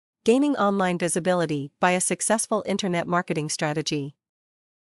Gaining online visibility by a successful internet marketing strategy.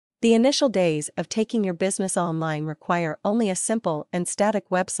 The initial days of taking your business online require only a simple and static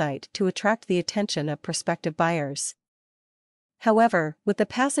website to attract the attention of prospective buyers. However, with the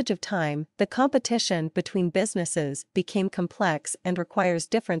passage of time, the competition between businesses became complex and requires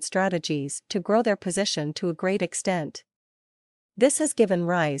different strategies to grow their position to a great extent. This has given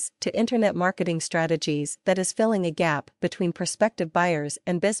rise to internet marketing strategies that is filling a gap between prospective buyers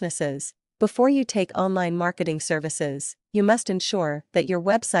and businesses. Before you take online marketing services, you must ensure that your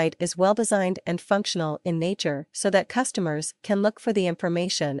website is well designed and functional in nature so that customers can look for the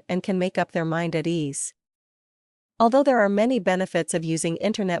information and can make up their mind at ease. Although there are many benefits of using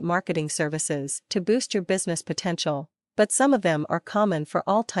internet marketing services to boost your business potential, but some of them are common for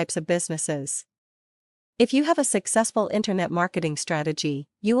all types of businesses. If you have a successful internet marketing strategy,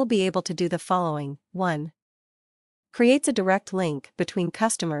 you will be able to do the following. 1. Creates a direct link between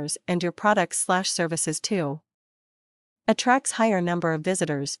customers and your products/services. 2. Attracts higher number of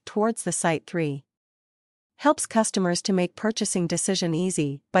visitors towards the site. 3. Helps customers to make purchasing decision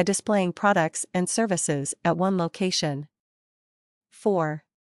easy by displaying products and services at one location. 4.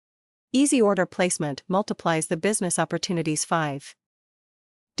 Easy order placement multiplies the business opportunities. 5.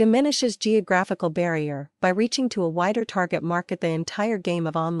 Diminishes geographical barrier by reaching to a wider target market. The entire game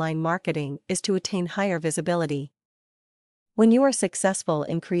of online marketing is to attain higher visibility. When you are successful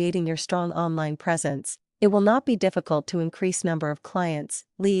in creating your strong online presence, it will not be difficult to increase number of clients,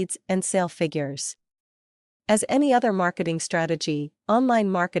 leads, and sale figures. As any other marketing strategy, online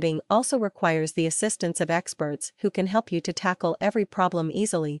marketing also requires the assistance of experts who can help you to tackle every problem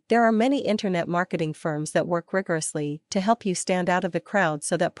easily. There are many internet marketing firms that work rigorously to help you stand out of the crowd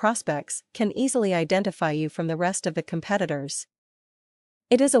so that prospects can easily identify you from the rest of the competitors.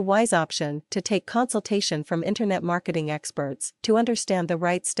 It is a wise option to take consultation from internet marketing experts to understand the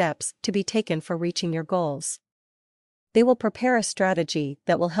right steps to be taken for reaching your goals. They will prepare a strategy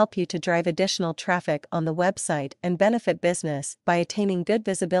that will help you to drive additional traffic on the website and benefit business by attaining good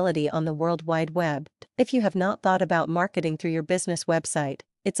visibility on the World Wide Web. If you have not thought about marketing through your business website,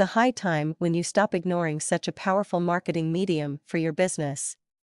 it's a high time when you stop ignoring such a powerful marketing medium for your business.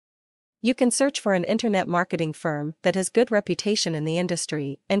 You can search for an internet marketing firm that has good reputation in the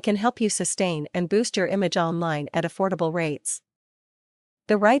industry and can help you sustain and boost your image online at affordable rates.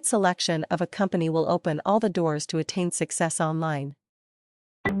 The right selection of a company will open all the doors to attain success online.